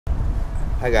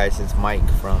Hi guys, it's Mike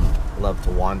from Love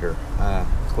to Wander.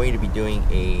 Going to be doing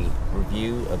a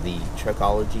review of the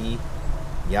Trekology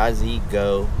Yizi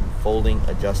Go folding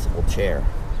adjustable chair.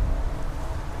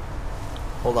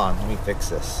 Hold on, let me fix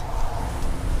this.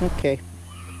 Okay,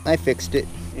 I fixed it.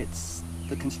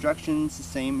 The construction's the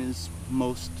same as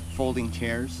most folding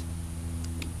chairs.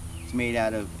 It's made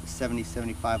out of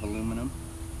 70-75 aluminum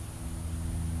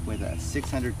with a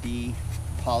 600D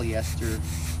polyester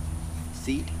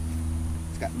seat.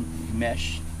 It's got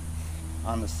mesh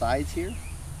on the sides here.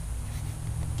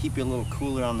 Keep you a little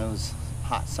cooler on those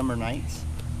hot summer nights.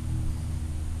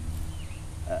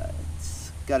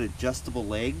 It's got adjustable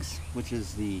legs, which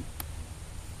is the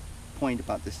point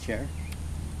about this chair.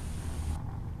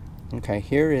 Okay,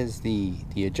 here is the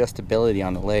adjustability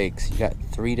on the legs. You got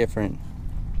 3 different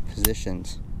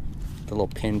positions. The little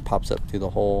pin pops up through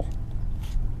the hole.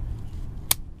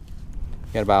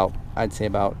 You got about, I'd say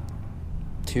about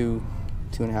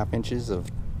 2.5 inches of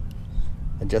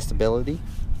adjustability,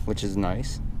 which is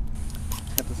nice.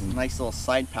 Got this nice little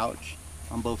side pouch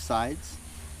on both sides.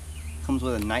 Comes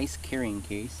with a nice carrying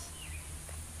case.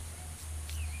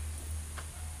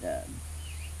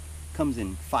 Comes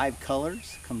in 5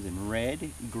 colors. Comes in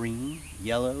red, green,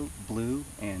 yellow, blue,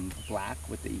 and black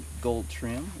with the gold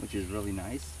trim, which is really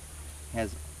nice.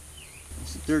 Has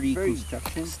sturdy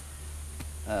construction.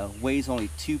 Weighs only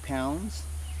 2 pounds.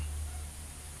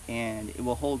 And it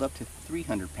will hold up to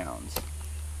 300 pounds.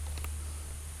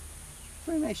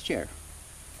 Very nice chair.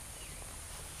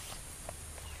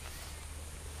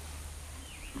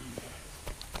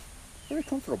 Very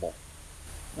comfortable.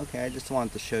 Okay, I just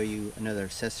wanted to show you another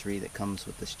accessory that comes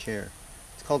with this chair.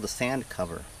 It's called the sand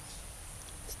cover.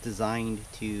 It's designed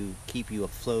to keep you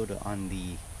afloat on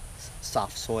the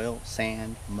soft soil,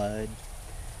 sand, mud.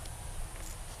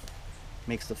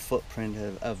 Makes the footprint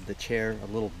of the chair a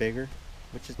little bigger,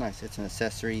 which is nice. It's an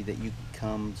accessory that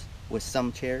comes with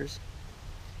some chairs,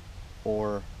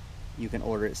 or you can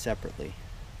order it separately.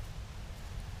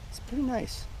 It's pretty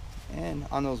nice. And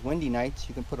on those windy nights,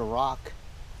 you can put a rock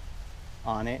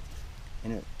on it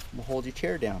and it will hold your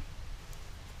chair down,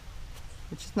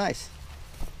 which is nice.